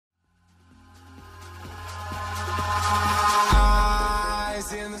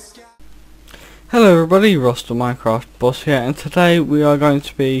Hello everybody, Ross the Minecraft Boss here, and today we are going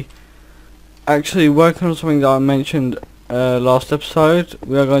to be actually working on something that I mentioned last episode.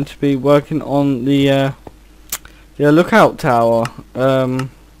 We are going to be working on the lookout tower. I'm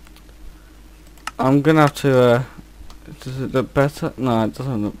gonna have to. Does it look better? No, it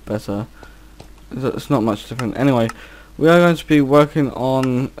doesn't look better. It's not much different. Anyway, we are going to be working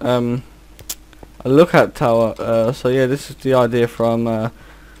on a lookout tower. So yeah, this is the idea from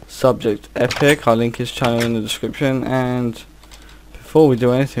Subject Epic. I'll link his channel in the description, and before we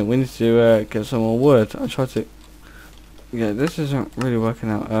do anything we need to get some more wood. I tried to, yeah, this isn't really working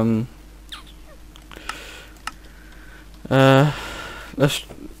out. Let's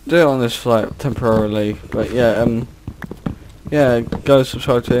do it on this like temporarily, but yeah, go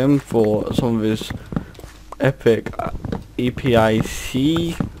subscribe to him for some of his epic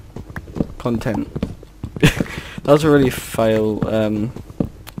EPIC content. That was a really fail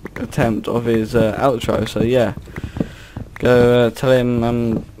attempt of his outro, so yeah, go tell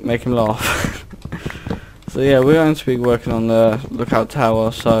him, make him laugh. So yeah, we're going to be working on the lookout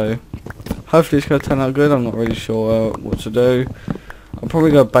tower, so hopefully it's going to turn out good. I'm not really sure what to do. I'm probably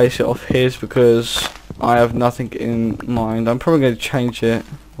going to base it off his because I have nothing in mind. I'm probably going to change it,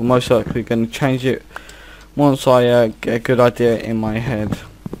 or most likely going to change it once I get a good idea in my head.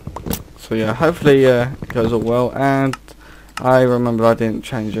 So yeah, hopefully it goes all well, and I remember I didn't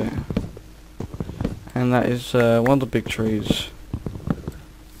change it, and that is one of the big trees.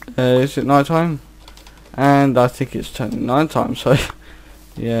 Is it night time? And I think it's turning night time, so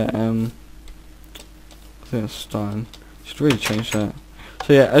yeah, I think it's stone. Should really change that.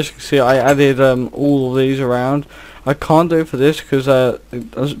 So yeah, as you can see, I added all of these around. I can't do it for this because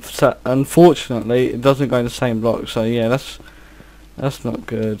unfortunately it doesn't go in the same block, so yeah, that's not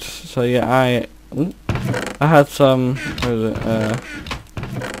good. So yeah, I had some, where is it?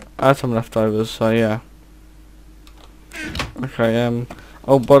 I had some leftovers, so yeah. Okay,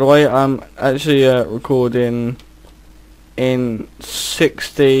 oh, by the way, I'm actually recording in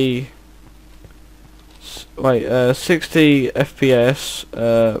 60 FPS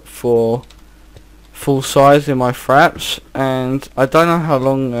for full size in my fraps, and I don't know how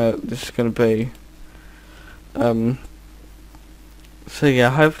long this is going to be. So yeah,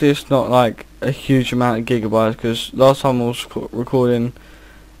 hopefully it's not like a huge amount of gigabytes, because last time I was recording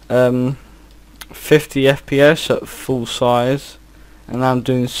 50 FPS at full size, and now I'm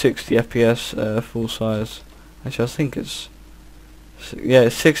doing 60 FPS full size. Actually, I think it's, yeah,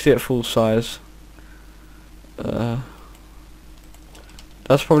 it's 60 at full size. That's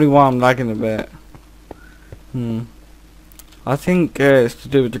probably why I'm lagging a bit. I think it's to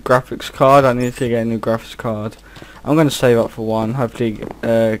do with the graphics card. I need to get a new graphics card. I'm going to save up for one, hopefully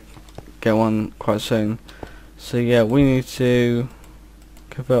get one quite soon. So yeah, we need to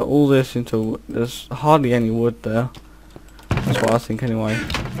convert all this into, there's hardly any wood there. That's what I think anyway.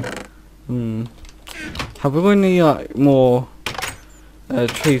 Have we got any like more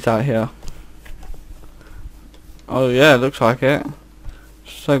trees out here? Oh yeah, looks like it.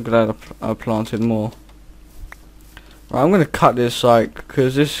 So glad I planted more. Right, I'm going to cut this, like,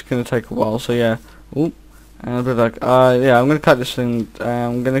 because this is going to take a while, so yeah. Oop. And I'll be like, yeah, I'm going to cut this and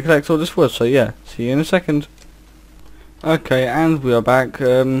I'm going to collect all this wood, so yeah, see you in a second. Okay, and we are back.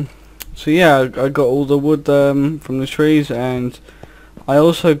 So yeah, I got all the wood from the trees, and I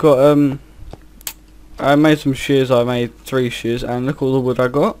also got, I made some shears. I made 3 shears, and look all the wood I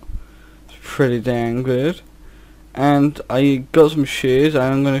got. It's pretty dang good. And I got some shears, and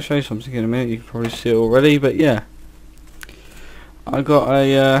I'm going to show you something in a minute. You can probably see it already, but yeah. I got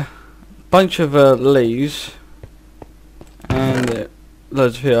a bunch of leaves, and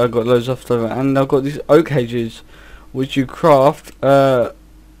loads of here. I got loads of stuff, and I've got these oak hedges, which you craft like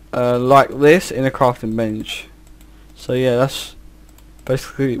this in a crafting bench. So yeah, that's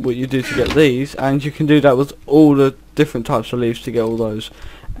basically what you do to get these, and you can do that with all the different types of leaves to get all those.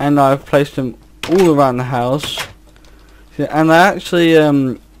 And I've placed them all around the house, and they actually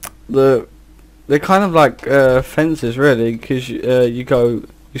they're kind of like fences really, because you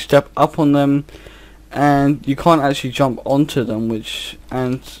step up on them and you can't actually jump onto them, which,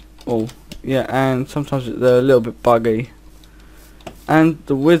 and well, yeah, and sometimes they're a little bit buggy. And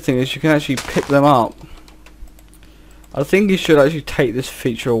the weird thing is you can actually pick them up. I think you should actually take this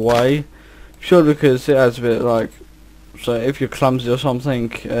feature away, sure, because it has a bit like, so if you're clumsy or something,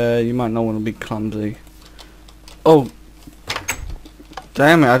 you might not want to be clumsy. Oh,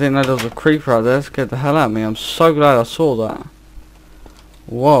 damn it, I didn't know there was a creeper out there. That scared the hell out of me. I'm so glad I saw that.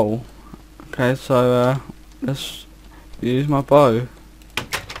 Whoa. Okay, so let's use my bow.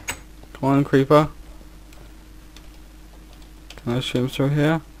 Come on, creeper. Can I shoot him through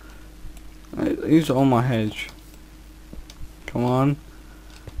here? He's on my hedge. Come on.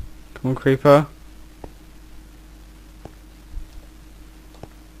 Come on, creeper.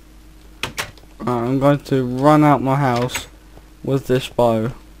 Right, I'm going to run out my house with this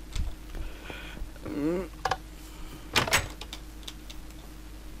bow.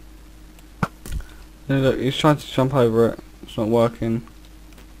 Look, he's trying to jump over it. It's not working.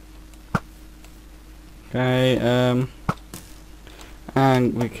 Okay,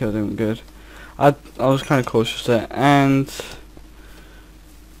 and we killed him. Good. I was kind of cautious there, and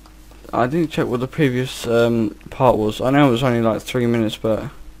I didn't check what the previous part was. I know it was only like 3 minutes, but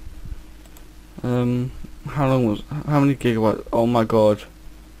how many gigabytes? Oh my god.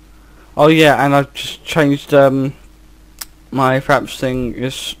 Oh yeah, and I've just changed my fraps thing.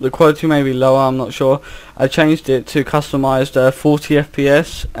 The quality may be lower, I'm not sure. I changed it to customized 40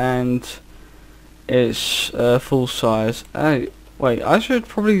 FPS, and it's full size. Wait, I should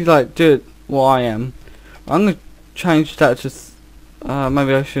probably like do it what I am. I'm gonna change that to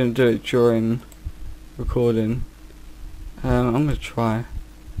maybe I shouldn't do it during recording. I'm gonna try.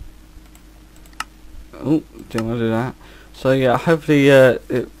 Oh, didn't want to do that. So yeah, hopefully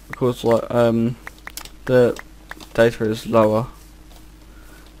it records like the data is lower.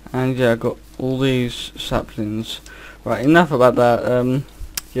 And yeah, I got all these saplings. Right, enough about that.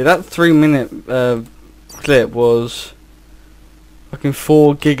 Yeah, that 3 minute clip was fucking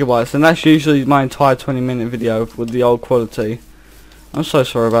 4 gigabytes, and that's usually my entire 20-minute video with the old quality. I'm so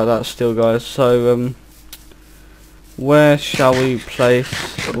sorry about that still, guys. So where shall we place?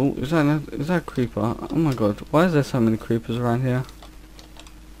 Oh, is that a creeper? Oh my god, why is there so many creepers around here?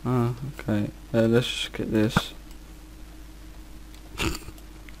 Oh, okay. Let's just get this.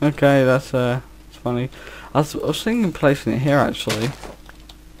 Okay, that's funny. I was thinking placing it here actually.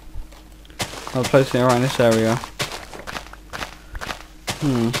 I'm placing it around this area.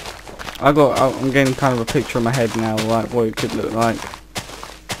 I'm getting kind of a picture in my head now, like what it could look like.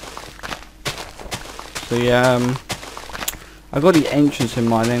 So yeah, I got the entrance in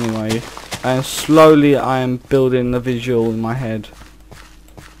mind anyway, and slowly I am building the visual in my head.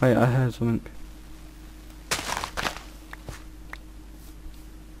 Wait, I heard something.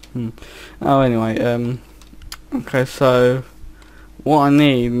 Oh, anyway, okay, so what I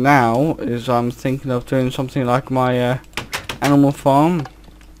need now is I'm thinking of doing something like my animal farm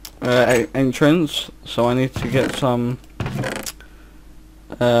entrance. So I need to get some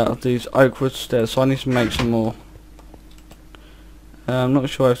of these oak wood stairs, so I need to make some more. I'm not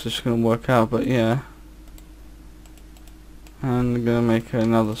sure if this is going to work out, but yeah. And I'm going to make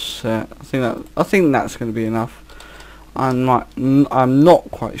another set. I think that's going to be enough. I'm not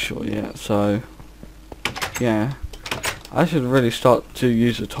quite sure yet, so yeah. I should really start to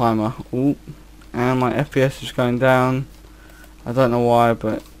use a timer. Ooh, and my FPS is going down. I don't know why,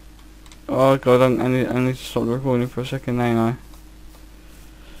 but oh god, I need to stop the recording for a second, ain't I?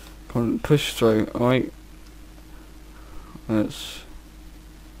 Come on, push through. Oh, wait.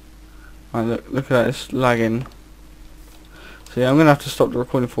 Right, look at that, it's lagging. So yeah, I'm gonna have to stop the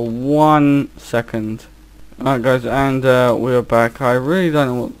recording for 1 second. Alright guys, and we're back. I really don't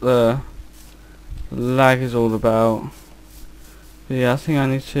know what the lag is all about. But yeah, I think I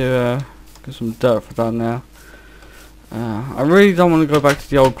need to get some dirt for that now. I really don't want to go back to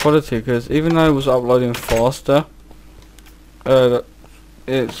the old quality, because even though it was uploading faster,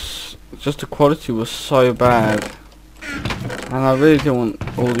 it's just the quality was so bad, and I really didn't want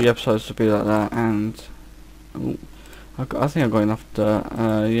all the episodes to be like that. And I think I got enough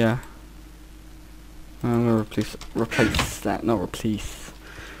dirt. Yeah. I'm gonna replace that, not replace.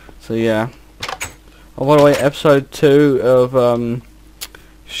 So yeah. Oh, by the way, episode 2 of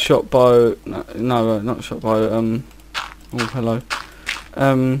shot bow. No, not shot bow. Oh, hello.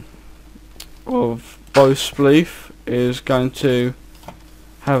 Of bow spleef is going to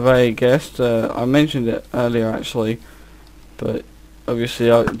have a guest. I mentioned it earlier actually, but obviously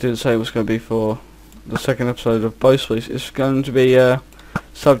I didn't say it was going to be for the second episode of bow spleef. It's going to be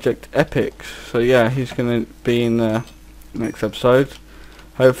subject epic. So yeah, he's going to be in the next episode.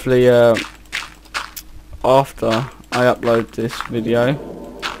 Hopefully after I upload this video.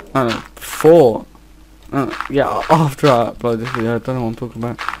 I don't know, before. Yeah, after I upload this video. I don't know what I'm talking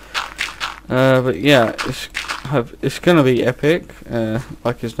about. But yeah, it's going to be epic,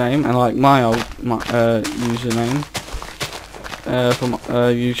 like his name, and like my old username from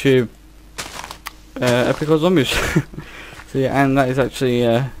YouTube, Epic or Zombies. So yeah, and that is actually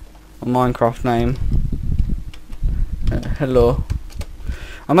a Minecraft name. Hello.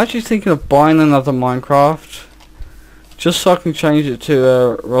 I'm actually thinking of buying another Minecraft, just so I can change it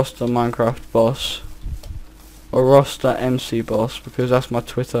to roster Minecraft boss, or roster MC boss, because that's my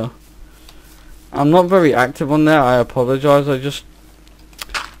Twitter. I'm not very active on there. I apologise. I just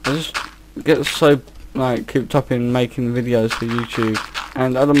get so like cooped up in making videos for YouTube,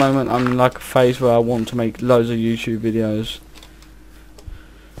 and at the moment I'm in like a phase where I want to make loads of YouTube videos.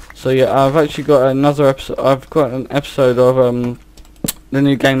 So yeah, I've actually got another episode. I've got an episode of the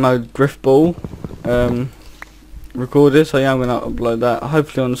new game mode Driftball recorded. So yeah, I'm gonna upload that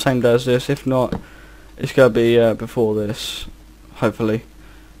hopefully on the same day as this. If not, it's gonna be before this, hopefully.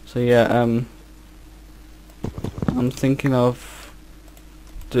 So yeah, I'm thinking of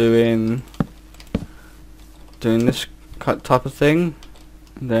doing this type of thing,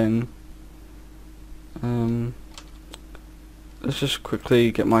 and then let's just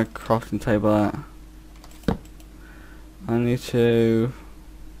quickly get my crafting table out. I need to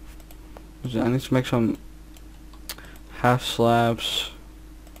make some half slabs.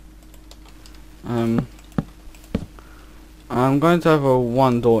 I'm going to have a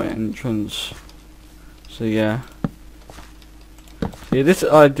one door entrance. So yeah. Yeah, this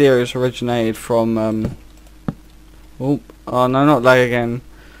idea is originated from oh no, not lag again.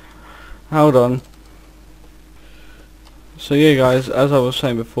 Hold on. So yeah guys, as I was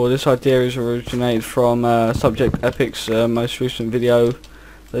saying before, this idea is originated from Subject Epic's most recent video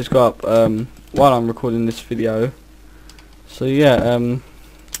that's got up while I'm recording this video. So yeah,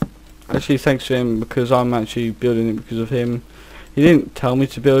 actually thanks to him, because I'm actually building it because of him. He didn't tell me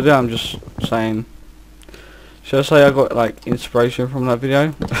to build it, I'm just saying. Should I say I got like inspiration from that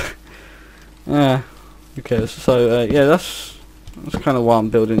video? Yeah, who cares? So yeah, that's kind of why I'm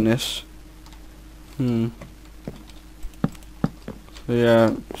building this. So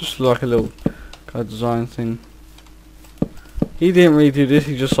yeah, just like a little kind of design thing. He didn't really do this,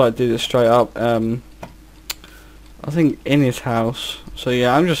 he just like did it straight up. I think in his house. So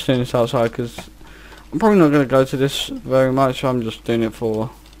yeah, I'm just doing this outside because I'm probably not going to go to this very much. I'm just doing it for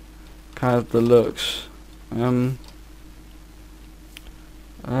kind of the looks. Should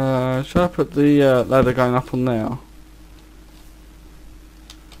I put the ladder going up on there?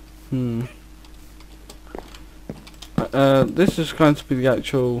 This is going to be the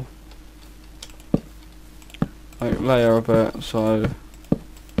actual like layer of it, so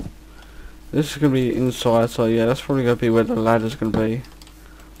this is going to be inside, so yeah, that's probably going to be where the ladder's going to be.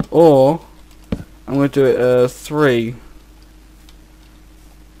 Or I'm going to do it 3.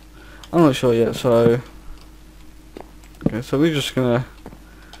 I'm not sure yet, so okay, so we're just going to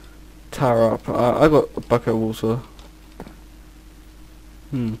tower up. I got a bucket of water.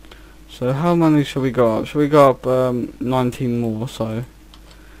 So how many should we go up? Should we go up 19 more? So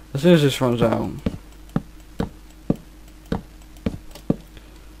as soon as this runs out.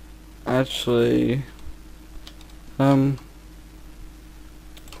 Actually, I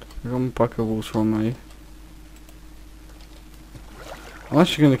got a bucket of water on me. I'm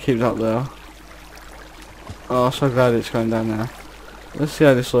actually going to keep that there. Oh, I'm so glad it's going down there. Let's see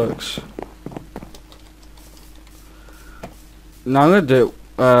how this looks. No, I'm going to do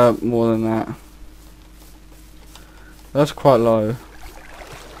it more than that. That's quite low.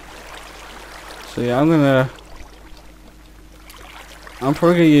 So yeah, I'm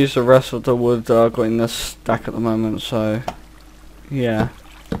probably going to use the rest of the wood that I've got in this stack at the moment, so yeah.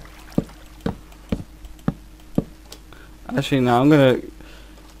 Actually no,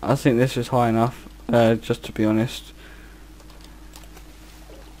 I think this is high enough, just to be honest.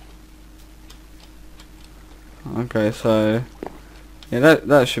 Okay, so yeah,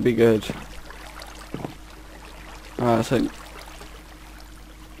 that should be good. Alright, so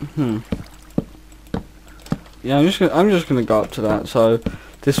yeah, I'm just gonna go up to that. So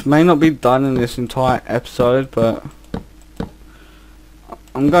this may not be done in this entire episode, but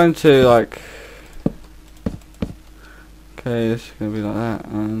I'm going to like, okay, this is gonna be like that,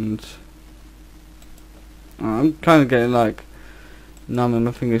 and I'm kind of getting like numb in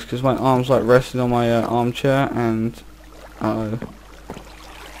my fingers because my arm's like resting on my armchair, and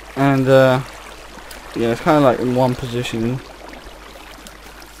yeah, it's kind of like in one position.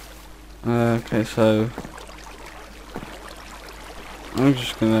 Okay, so I'm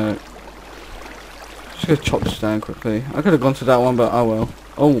just gonna chop this down quickly. I could have gone to that one, but oh well.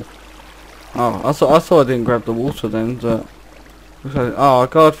 Oh, I thought I didn't grab the water then. But oh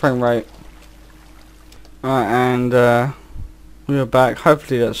god, frame rate. Alright, and we are back.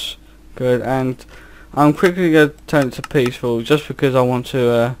 Hopefully that's good. And I'm quickly gonna turn it to peaceful, just because I want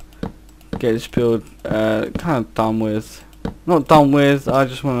to get this build kind of done with. Not done with. I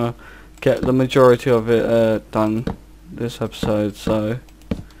just want to get the majority of it done this episode. So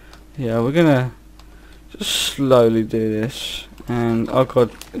yeah, we're gonna just slowly do this. And oh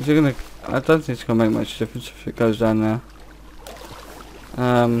god, is it gonna? I don't think it's gonna make much difference if it goes down there.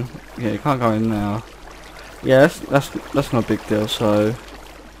 Yeah, you can't go in now. Yeah, that's not a big deal. So,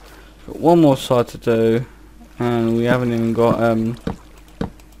 got one more side to do, and we haven't even got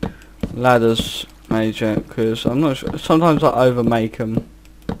ladders made yet, because I'm not sure. Sometimes I overmake them.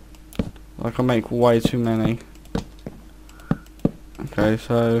 Like I make way too many. Okay,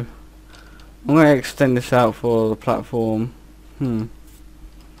 so I'm going to extend this out for the platform. I'm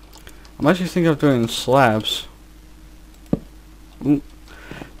actually thinking of doing slabs. Ooh,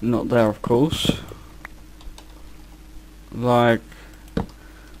 not there, of course. Like,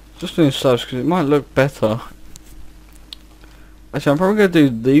 just doing slabs because it might look better. Actually, I'm probably going to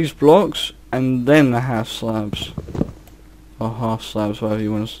do these blocks and then the half slabs. Or half slabs, whatever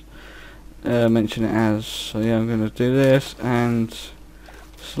you want to mention it as. So yeah, I'm going to do this and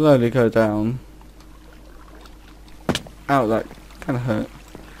slowly go down. Ow, that kind of hurt.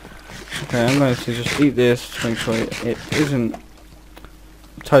 Okay, I'm going to just eat this to make sure it isn't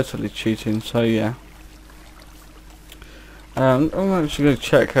totally cheating, so yeah. I'm actually going to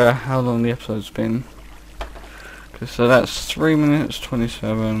check how long the episode's been. Okay, so that's 3 minutes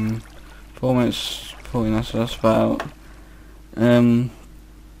 27, 4 minutes 49, so that's about 8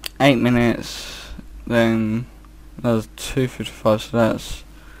 minutes, then another 2:55, so that's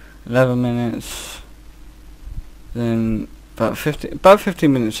 11 minutes, then about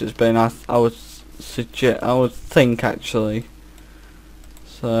 15 minutes it's been. I would suggest, I would think actually.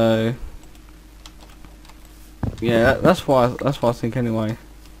 So yeah, that's what I think anyway.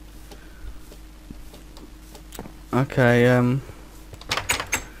 Okay, so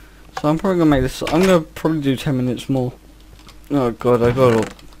I'm probably gonna make this. I'm gonna probably do 10 minutes more. Oh god, I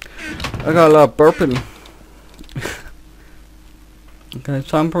got a lot of burping. Okay,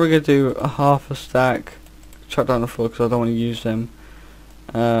 so I'm probably gonna do a half a stack. Chuck down the floor because I don't want to use them.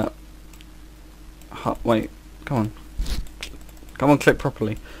 Wait, come on, click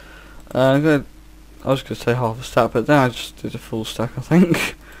properly. I was gonna say half a stack, but then I just did a full stack, I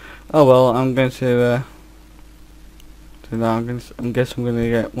think. Oh well, I'm going to do that. I guess I'm gonna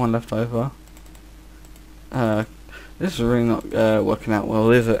get one left over. This is really not working out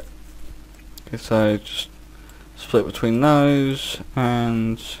well, is it? Okay, so just split between those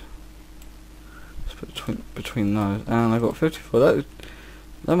and split between those, and I got 54.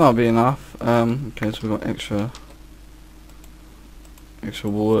 That might be enough. Okay, so we got extra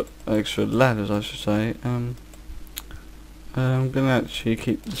ladders, I should say. I'm gonna actually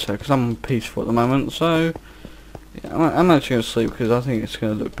keep this because I'm peaceful at the moment. So yeah, I'm actually gonna sleep because I think it's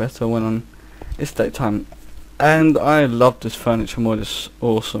gonna look better when it's daytime. And I love this furniture mod. It's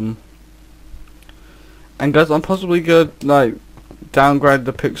awesome. And guys, I'm possibly gonna like downgrade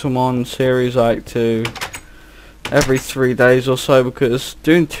the Pixelmon series like to every 3 days or so, because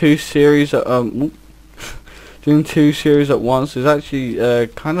doing two series at once is actually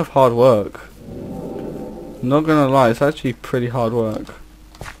kind of hard work. Not gonna lie, it's actually pretty hard work.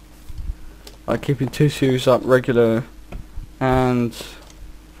 Like keeping 2 series up regular and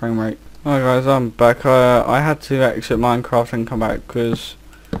frame rate. Alright guys, I'm back. I had to exit Minecraft and come back because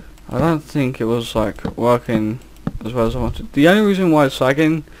I don't think it was like working as well as I wanted. The only reason why it's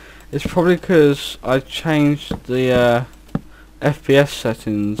lagging is probably because I changed the FPS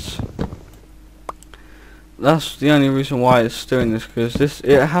settings. That's the only reason why it's doing this, because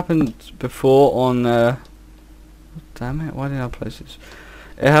it happened before on damn it, why did I place this?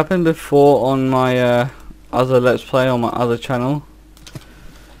 It happened before on my other Let's Play on my other channel,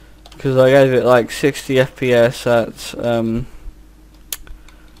 because I gave it like 60 FPS at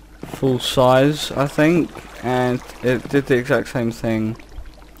full size, I think, and it did the exact same thing.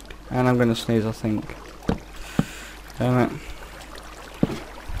 And I'm gonna sneeze, I think. Damn it.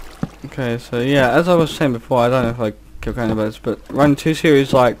 Okay, so yeah, as I was saying before, I don't know if I kept going about this, but running 2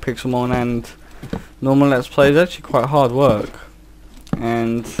 series like Pixelmon and normal Let's Play is actually quite hard work.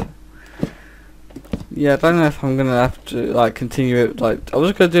 And yeah, I don't know if I'm gonna have to like continue it. Like I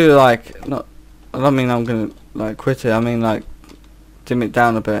was gonna do like I don't mean I'm gonna like quit it. I mean like dim it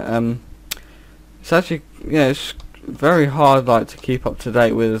down a bit. It's actually, yeah, it's very hard like to keep up to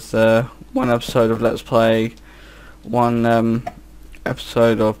date with one episode of Let's Play, one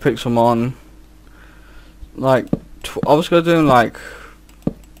episode of Pixelmon. Like I was gonna do like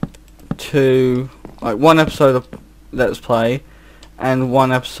one episode of Let's Play and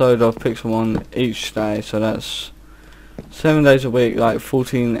one episode of Pixelmon each day, so that's 7 days a week, like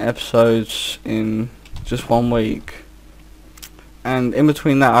 14 episodes in just 1 week. And in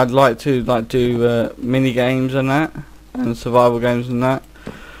between that, I'd like to like do mini games and that, and survival games and that.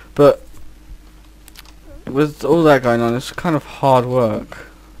 But with all that going on, it's kind of hard work.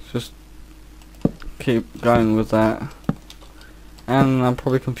 Just keep going with that. and I'm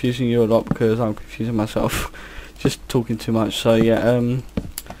probably confusing you a lot because I'm confusing myself, just talking too much. So yeah,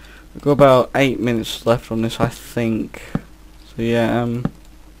 we've got about 8 minutes left on this, I think. So yeah,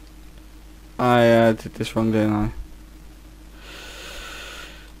 I did this wrong, didn't I?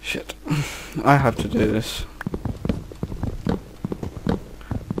 Shit, I have to do this.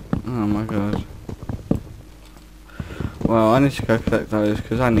 Oh my god. Well, I need to go collect those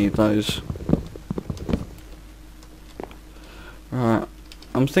because I need those. Right,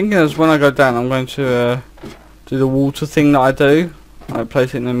 I'm thinking as when I go down, I'm going to do the water thing that I do. I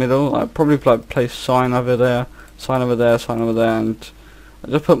place it in the middle. I probably like place sign over there, sign over there, sign over there, and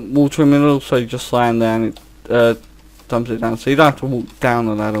I just put water in the middle so you just land there and it dumps it down. So you don't have to walk down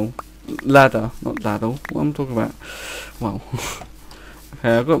the ladder, not ladder. What am I talking about? Well,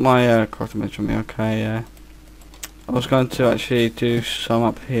 okay, I've got my crafting bench on me. Okay, I was going to actually do some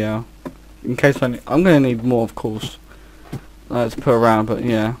up here in case I'm going to need more, of course. To put around, but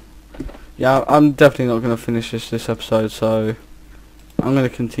yeah, I'm definitely not going to finish this episode, so I'm going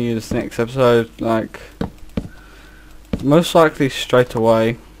to continue this next episode, like, most likely straight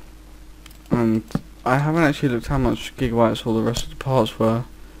away. And I haven't actually looked how much gigabytes all the rest of the parts were.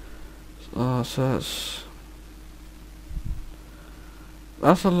 So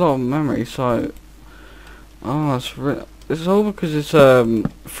that's a lot of memory. So it's all because it's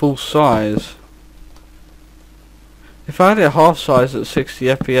full size. If I had it half size at 60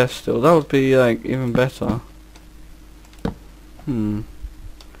 FPS still, that would be like even better. I'm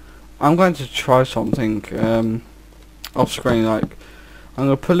going to try something off screen. Like, I'm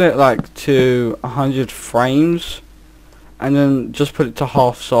going to put it like to 100 frames and then just put it to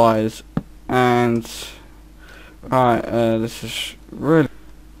half size. And right, this is really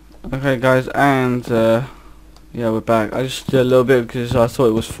okay, guys. And yeah, we're back. I just did a little bit because I thought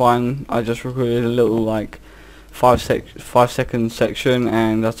it was fun. I just recorded a little like 5-second section,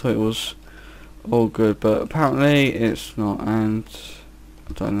 and I thought it was all good, but apparently it's not. And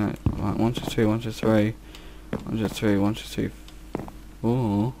I don't know. Right, 1 2 3 1 2 3 1 2 3 1 2 3.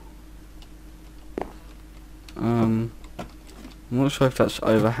 Oh, I'm not sure if that's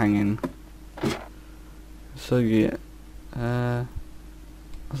overhanging. So yeah, I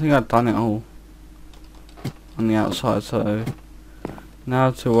think I've done it all on the outside. So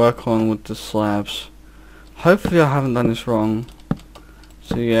now to work on with the slabs. Hopefully I haven't done this wrong.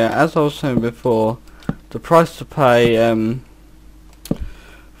 So yeah, as I was saying before, the price to pay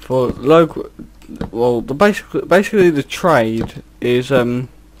for local, well, basically the trade is low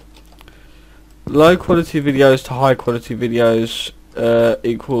quality videos to high quality videos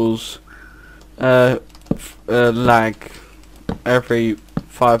equals lag every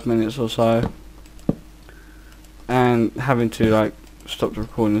 5 minutes or so, and having to like stop the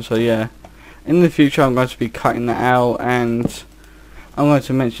recording. So yeah, in the future I'm going to be cutting that out, and I'm going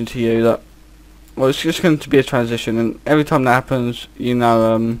to mention to you that, well, it's just going to be a transition, and every time that happens, you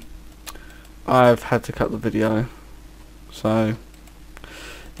know, I've had to cut the video. So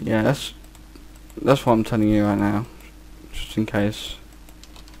yeah, that's what I'm telling you right now, just in case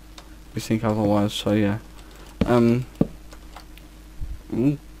you think otherwise. So yeah,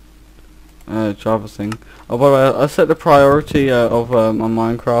 Java thing. Oh, by the way, I set the priority of my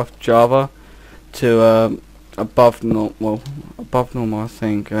Minecraft Java to above normal, I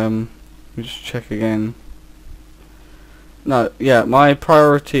think. Let me just check again. No, yeah, my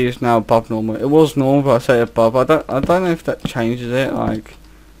priority is now above normal. It was normal, but I say above. I don't know if that changes it. Like,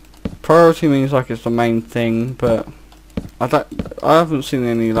 priority means like it's the main thing, but I haven't seen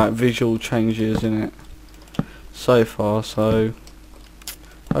any like visual changes in it so far. So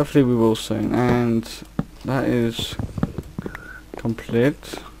hopefully we will soon. And that is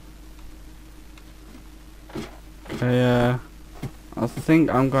complete. Okay, I think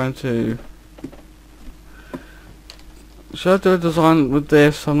I'm going to... Should I do a design with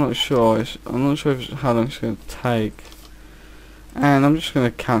this? I'm not sure. I'm not sure how long it's going to take. And I'm just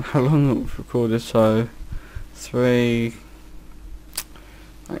going to count how long we've recorded. So 3,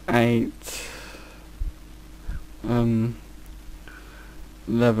 8, 11,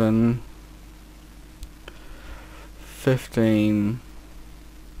 15,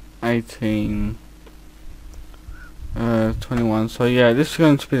 18, 21. So yeah, this is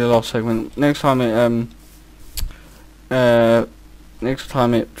going to be the last segment. Next time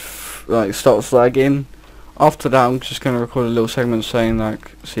it like starts lagging. After that, I'm just going to record a little segment saying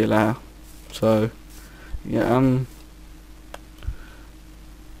like see you later. So yeah,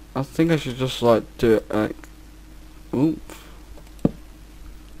 I think I should just like do it like, oops,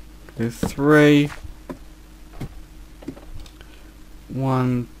 do 3,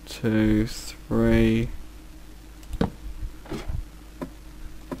 1 2 3,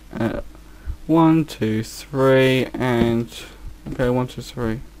 1, 2, 3, and okay, 1, 2,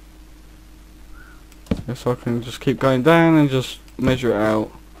 3. Okay, so I can just keep going down and just measure it out.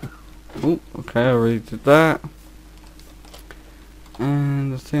 Oh, okay, I already did that.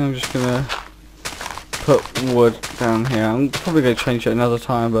 And I think I'm just gonna put wood down here. I'm probably gonna change it another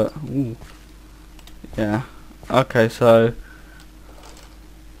time, but ooh, yeah. Okay, so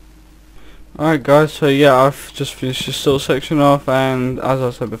alright guys, so yeah, I've just finished this little section off, and as I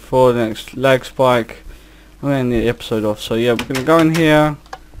said before, the next lag spike, I'm going to end the episode off. So yeah, we're going to go in here.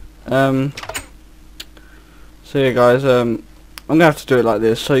 So yeah guys, I'm going to have to do it like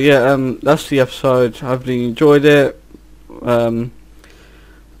this. So yeah, that's the episode. Hopefully you enjoyed it. I'm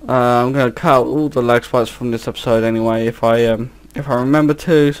going to cut out all the lag spikes from this episode anyway, if I remember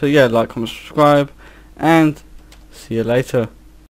to. So yeah, like, comment, subscribe, and see you later.